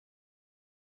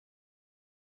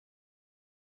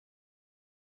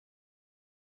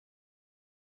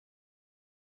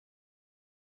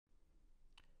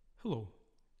Hello.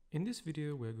 In this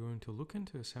video, we're going to look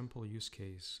into a sample use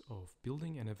case of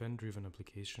building an event-driven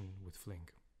application with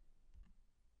Flink.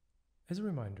 As a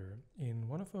reminder, in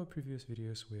one of our previous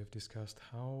videos, we have discussed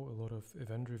how a lot of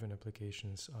event-driven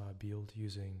applications are built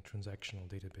using transactional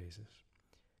databases.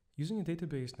 Using a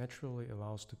database naturally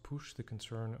allows to push the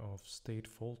concern of state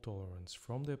fault tolerance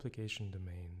from the application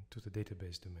domain to the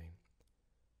database domain.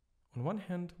 On one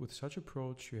hand, with such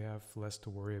approach, you have less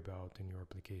to worry about in your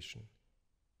application.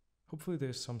 Hopefully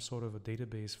there's some sort of a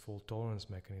database fault tolerance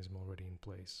mechanism already in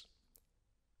place.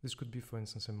 This could be, for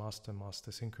instance, a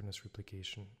master-master synchronous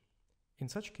replication. In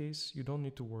such case, you don't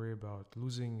need to worry about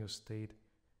losing your state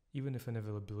even if an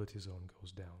availability zone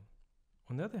goes down.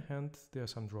 On the other hand, there are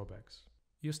some drawbacks.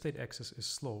 Your state access is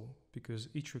slow because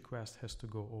each request has to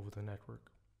go over the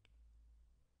network.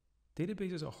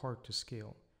 Databases are hard to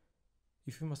scale.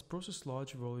 If you must process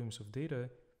large volumes of data,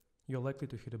 you're likely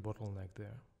to hit a bottleneck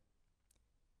there.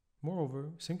 Moreover,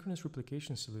 synchronous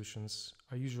replication solutions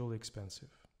are usually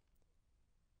expensive.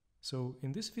 So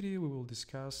in this video, we will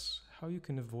discuss how you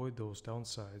can avoid those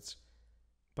downsides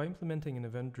by implementing an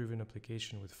event-driven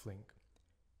application with Flink.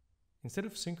 Instead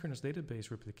of synchronous database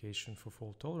replication for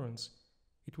fault tolerance,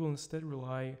 it will instead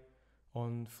rely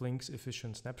on Flink's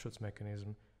efficient snapshots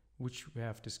mechanism, which we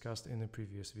have discussed in the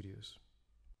previous videos.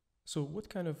 So what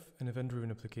kind of an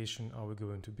event-driven application are we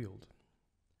going to build?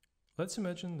 Let's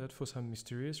imagine that for some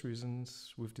mysterious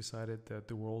reasons, we've decided that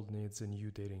the world needs a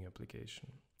new dating application.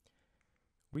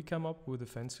 We come up with a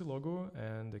fancy logo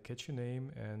and a catchy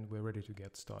name, and we're ready to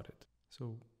get started.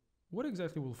 So what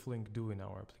exactly will Flink do in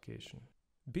our application?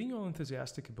 Being all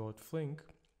enthusiastic about Flink,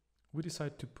 we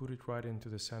decide to put it right into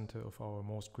the center of our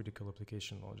most critical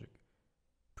application logic,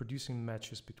 producing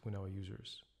matches between our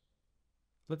users.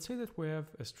 Let's say that we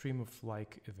have a stream of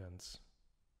like events.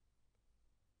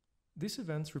 These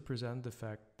events represent the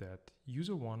fact that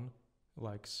user 1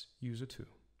 likes user 2.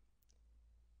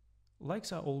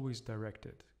 Likes are always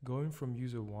directed, going from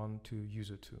user 1 to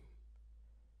user 2.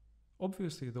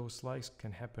 Obviously, those likes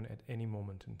can happen at any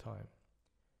moment in time.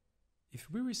 If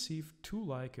we receive two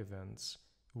like events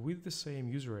with the same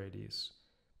user IDs,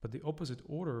 but the opposite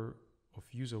order of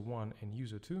user 1 and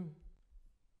user 2,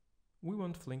 we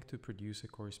want Flink to produce a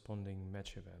corresponding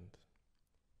match event.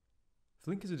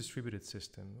 Flink is a distributed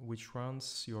system which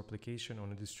runs your application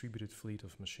on a distributed fleet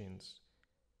of machines.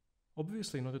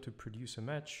 Obviously, in order to produce a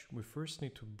match, we first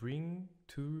need to bring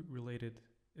two related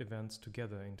events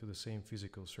together into the same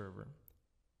physical server.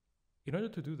 In order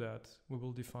to do that, we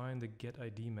will define the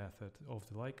getID method of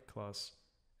the like class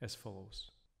as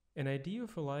follows. An ID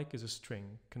of a like is a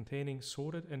string containing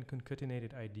sorted and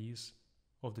concatenated IDs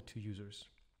of the two users.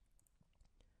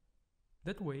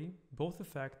 That way, both the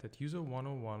fact that user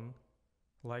 101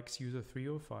 likes user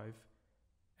 305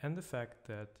 and the fact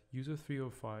that user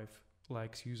 305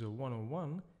 likes user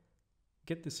 101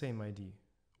 get the same ID,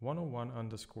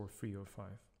 101_305.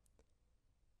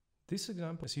 This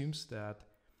example assumes that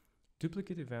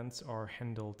duplicate events are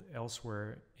handled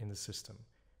elsewhere in the system.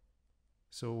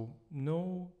 So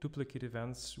no duplicate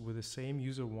events with the same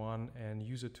user 1 and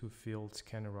user 2 fields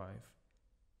can arrive.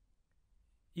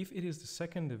 If it is the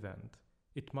second event,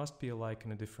 it must be a like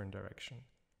in a different direction.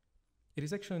 It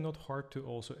is actually not hard to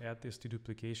also add this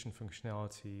deduplication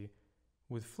functionality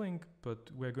with Flink,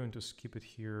 but we're going to skip it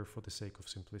here for the sake of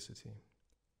simplicity.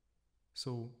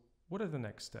 So what are the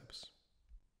next steps?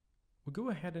 We go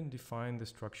ahead and define the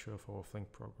structure of our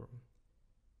Flink program.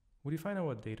 We define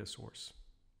our data source.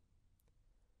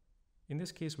 In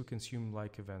this case, we consume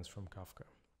like events from Kafka.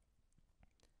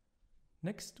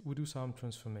 Next, we do some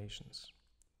transformations.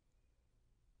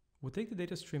 We take the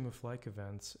data stream of like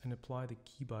events and apply the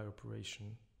keyby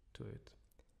operation to it.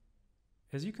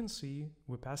 As you can see,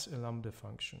 we pass a lambda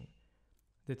function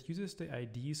that uses the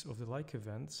IDs of the like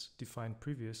events defined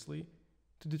previously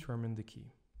to determine the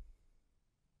key.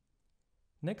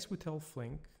 Next, we tell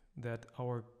Flink that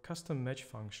our custom match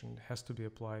function has to be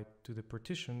applied to the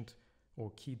partitioned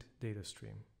or keyed data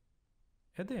stream.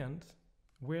 At the end,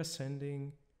 we are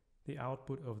sending the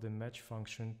output of the match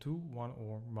function to one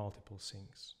or multiple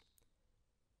sinks.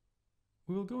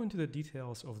 We will go into the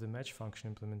details of the match function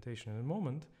implementation in a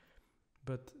moment,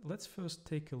 but let's first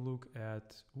take a look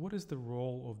at what is the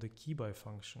role of the keyby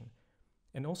function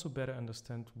and also better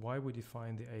understand why we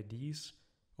define the IDs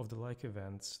of the like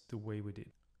events the way we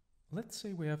did. Let's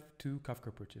say we have two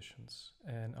Kafka partitions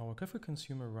and our Kafka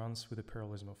consumer runs with a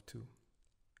parallelism of 2.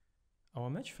 Our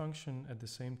match function at the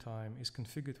same time is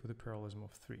configured with a parallelism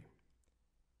of 3.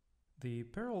 The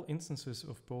parallel instances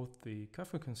of both the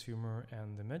Kafka consumer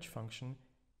and the match function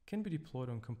can be deployed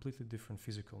on completely different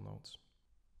physical nodes.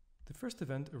 The first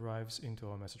event arrives into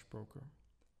our message broker.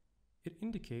 It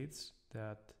indicates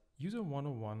that user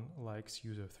 101 likes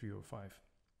user 305.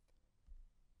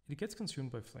 It gets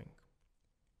consumed by Flink.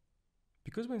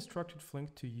 Because we instructed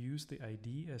Flink to use the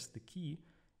ID as the key,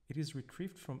 it is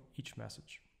retrieved from each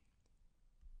message.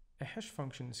 A hash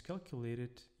function is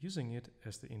calculated using it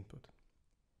as the input.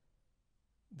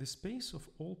 The space of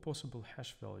all possible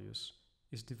hash values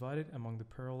is divided among the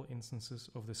parallel instances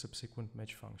of the subsequent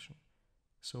match function,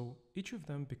 so each of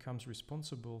them becomes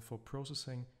responsible for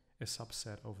processing a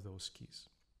subset of those keys.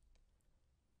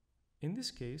 In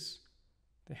this case,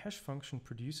 the hash function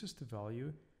produces the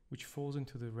value which falls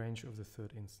into the range of the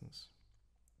third instance.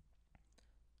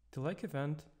 The like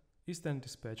event is then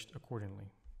dispatched accordingly.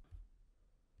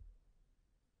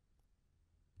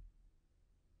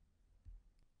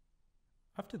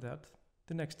 After that,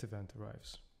 the next event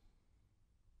arrives.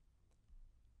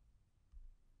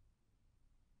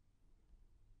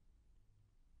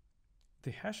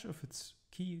 The hash of its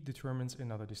key determines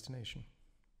another destination.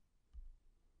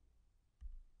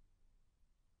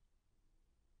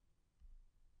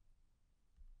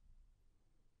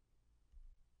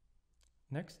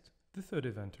 Next, the third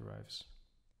event arrives.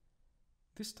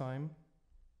 This time,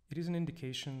 it is an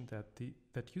indication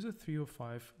that user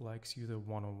 305 likes user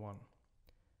 101.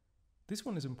 This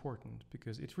one is important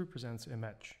because it represents a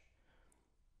match.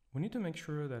 We need to make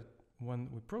sure that when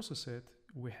we process it,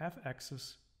 we have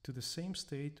access to the same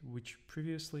state which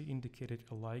previously indicated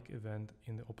a like event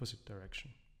in the opposite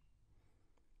direction.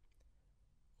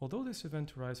 Although this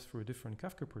event arrives through a different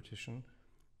Kafka partition,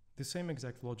 the same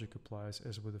exact logic applies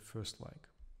as with the first like.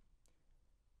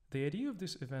 The idea of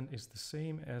this event is the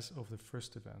same as of the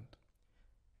first event.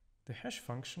 The hash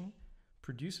function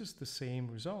produces the same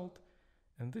result,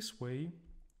 and this way,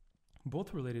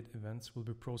 both related events will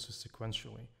be processed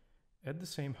sequentially at the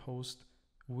same host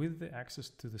with the access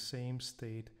to the same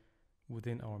state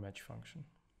within our match function.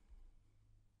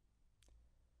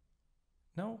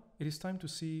 Now it is time to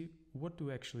see what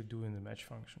to actually do in the match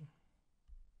function.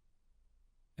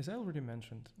 As I already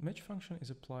mentioned, match function is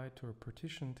applied to a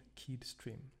partitioned keyed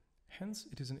stream. Hence,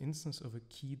 it is an instance of a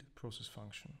keyed process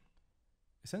function.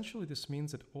 Essentially, this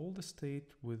means that all the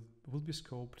state will be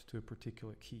scoped to a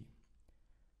particular key.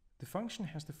 The function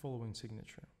has the following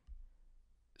signature.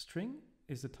 String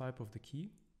is the type of the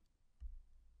key.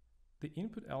 The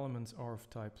input elements are of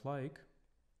type like,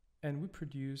 and we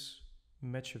produce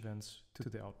match events to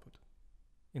the output.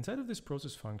 Inside of this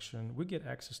process function, we get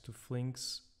access to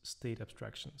Flink's state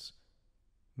abstractions.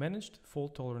 Managed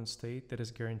fault-tolerant state that is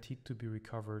guaranteed to be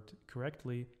recovered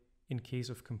correctly in case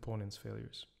of components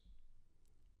failures.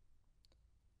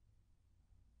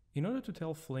 In order to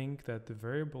tell Flink that the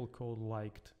variable called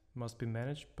liked must be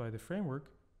managed by the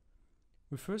framework,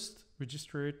 we first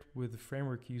register it with the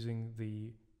framework using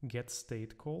the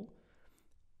getState call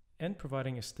and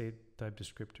providing a state type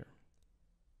descriptor.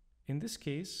 In this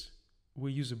case,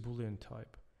 we use a Boolean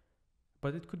type,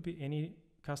 but it could be any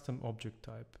custom object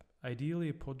type, ideally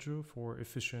a POJO for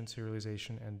efficient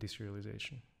serialization and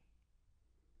deserialization.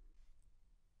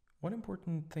 One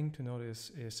important thing to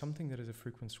notice is something that is a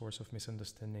frequent source of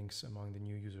misunderstandings among the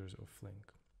new users of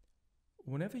Flink.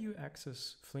 Whenever you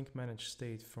access Flink managed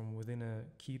state from within a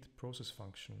keyed process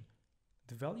function,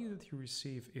 the value that you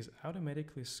receive is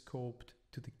automatically scoped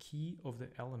to the key of the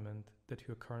element that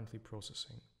you are currently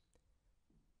processing.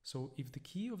 So if the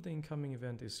key of the incoming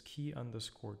event is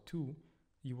key_2,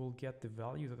 you will get the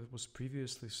value that was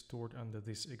previously stored under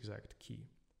this exact key.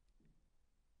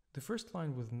 The first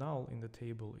line with null in the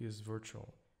table is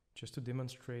virtual, just to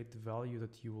demonstrate the value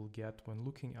that you will get when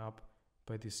looking up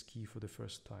by this key for the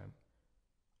first time.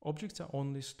 Objects are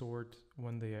only stored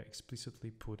when they are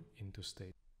explicitly put into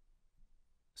state.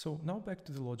 So now back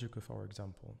to the logic of our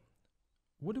example.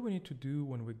 What do we need to do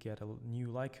when we get a new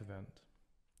like event?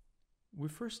 We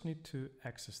first need to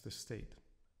access the state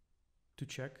to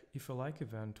check if a like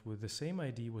event with the same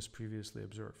ID was previously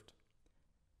observed.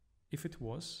 If it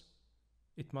was,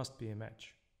 it must be a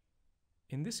match.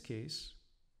 In this case,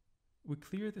 we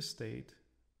clear the state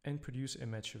and produce a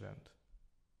match event.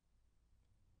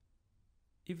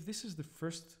 If this is the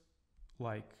first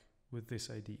like with this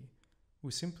ID,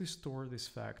 we simply store this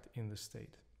fact in the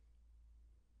state.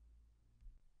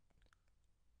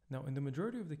 Now, in the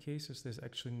majority of the cases, there's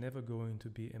actually never going to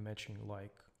be a matching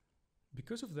like.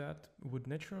 Because of that, we would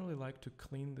naturally like to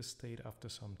clean the state after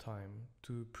some time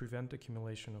to prevent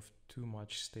accumulation of too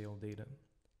much stale data.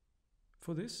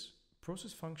 For this,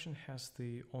 ProcessFunction has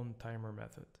the onTimer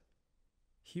method.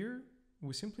 Here,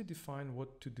 we simply define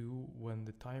what to do when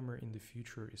the timer in the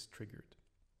future is triggered.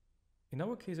 In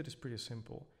our case, it is pretty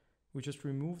simple. We just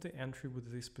remove the entry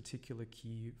with this particular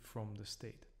key from the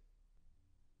state.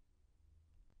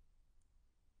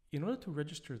 In order to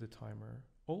register the timer,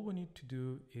 all we need to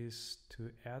do is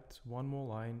to add one more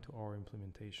line to our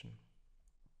implementation.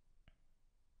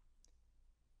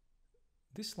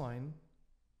 This line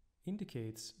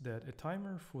indicates that a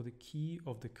timer for the key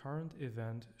of the current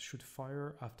event should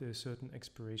fire after a certain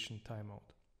expiration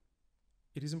timeout.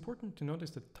 It is important to notice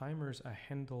that timers are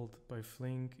handled by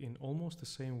Flink in almost the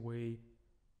same way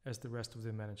as the rest of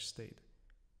the managed state.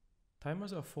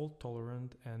 Timers are fault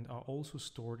tolerant and are also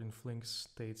stored in Flink's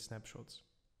state snapshots.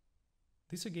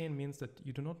 This again means that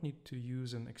you do not need to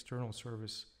use an external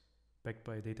service backed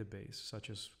by a database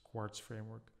such as Quartz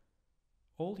framework.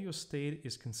 All your state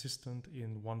is consistent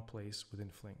in one place within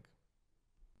Flink.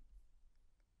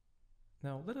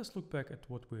 Now let us look back at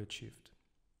what we achieved.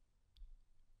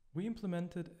 We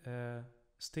implemented a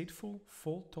stateful,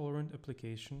 fault-tolerant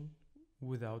application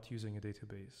without using a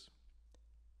database.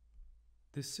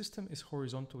 This system is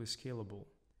horizontally scalable.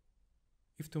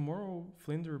 If tomorrow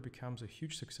Flinder becomes a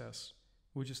huge success,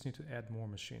 we just need to add more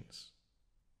machines.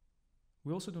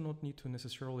 We also do not need to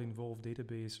necessarily involve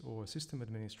database or system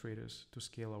administrators to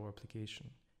scale our application.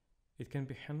 It can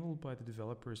be handled by the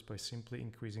developers by simply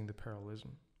increasing the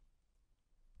parallelism.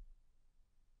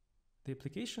 The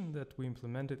application that we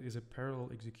implemented is a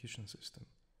parallel execution system,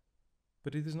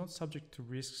 but it is not subject to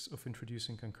risks of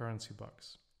introducing concurrency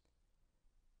bugs.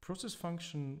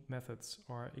 ProcessFunction methods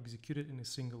are executed in a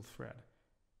single thread,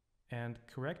 and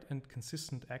correct and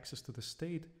consistent access to the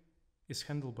state is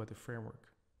handled by the framework.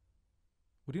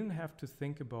 We didn't have to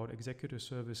think about executor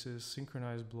services,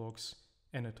 synchronized blocks,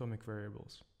 and atomic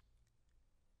variables.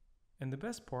 And the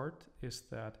best part is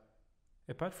that,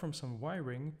 apart from some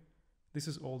wiring, this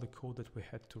is all the code that we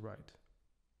had to write.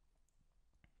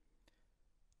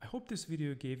 I hope this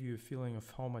video gave you a feeling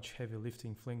of how much heavy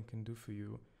lifting Flink can do for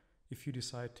you if you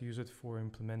decide to use it for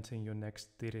implementing your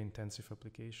next data-intensive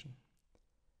application.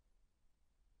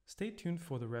 Stay tuned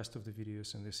for the rest of the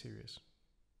videos in this series.